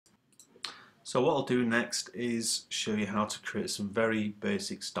So what I'll do next is show you how to create some very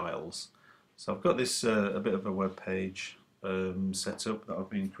basic styles. So I've got this a bit of a web page set up that I've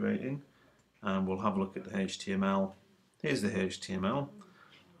been creating, and we'll have a look at the HTML. Here's the HTML.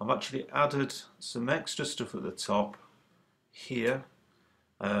 I've actually added some extra stuff at the top here,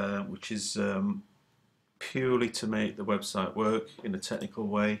 which is purely to make the website work in a technical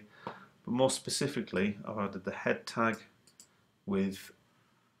way, but more specifically I've added the head tag with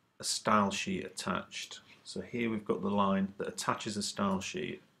a style sheet attached. So here we've got the line that attaches a style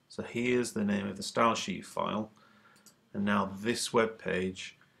sheet. So here's the name of the style sheet file, and now this web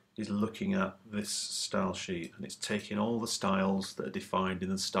page is looking at this style sheet, and it's taking all the styles that are defined in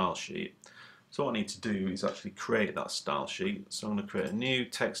the style sheet. So what I need to do is actually create that style sheet. So I'm going to create a new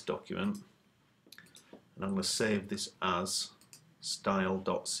text document, and I'm going to save this as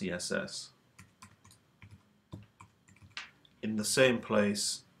style.css in the same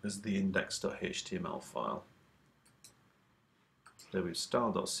place as the index.html file. There we have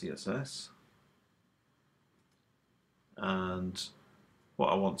style.css, and what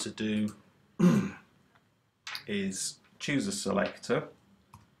I want to do is choose a selector.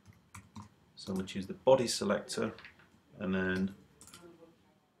 So I'm going to choose the body selector, and then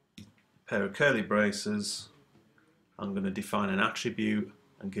a pair of curly braces. I'm going to define an attribute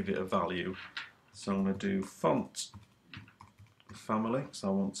and give it a value. So I'm going to do font family, so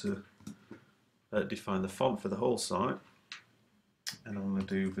I want to define the font for the whole site, and I'm going to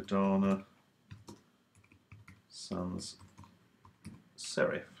do Verdana sans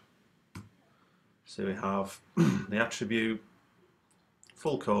serif. So we have the attribute,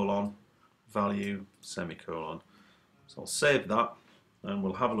 full colon, value, semicolon. So I'll save that, and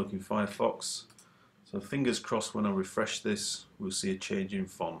we'll have a look in Firefox. So fingers crossed, when I refresh this we'll see a change in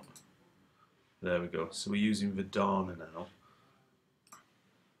font. There we go. So we're using Verdana now.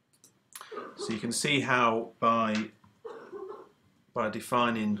 So you can see how by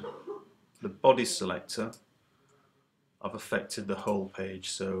defining the body selector I've affected the whole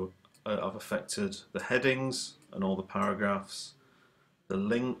page. So I've affected the headings and all the paragraphs, the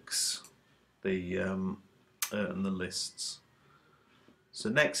links, and the lists. So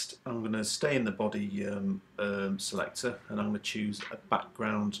next I'm going to stay in the body selector, and I'm going to choose a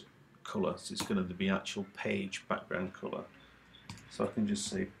background colour. So it's going to be actual page background colour. So I can just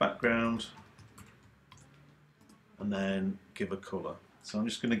say background and then give a colour. So I'm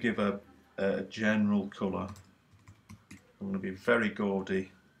just going to give a general colour. I'm going to be very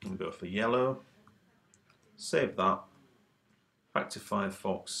gaudy. I'm going to go for yellow. Save that. Back to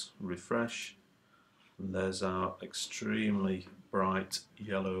Firefox, refresh, and there's our extremely bright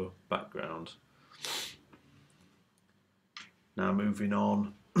yellow background. Now moving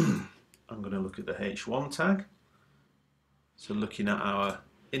on, I'm going to look at the H1 tag. So looking at our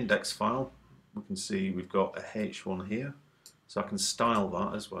index file, we can see we've got a H1 here, so I can style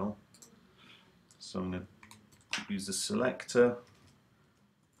that as well. So I'm going to use the selector,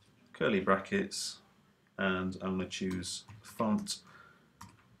 curly brackets, and I'm going to choose font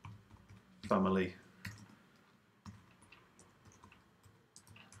family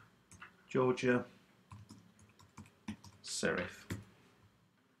Georgia serif,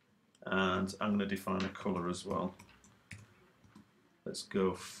 and I'm going to define a colour as well. Let's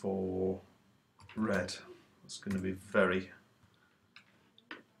go for red. It's going to be very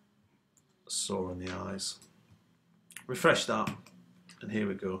sore on the eyes. Refresh that, and here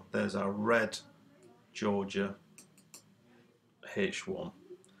we go. There's our red Georgia H1.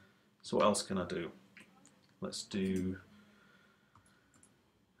 So what else can I do? Let's do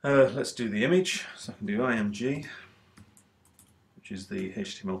the image. So I can do img, which is the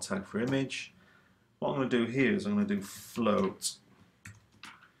HTML tag for image. What I'm going to do here is I'm going to do float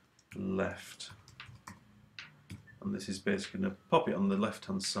left, and this is basically going to pop it on the left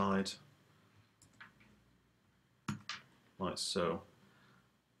hand side like so,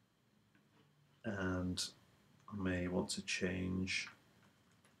 and I may want to change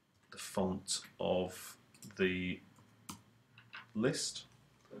the font of the list.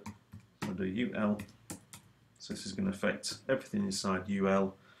 I'll do UL, so this is going to affect everything inside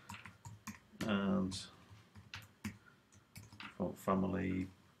UL, and font family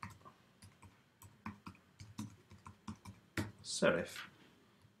serif.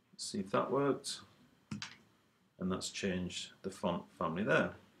 Let's see if that worked, and that's changed the font family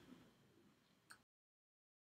there.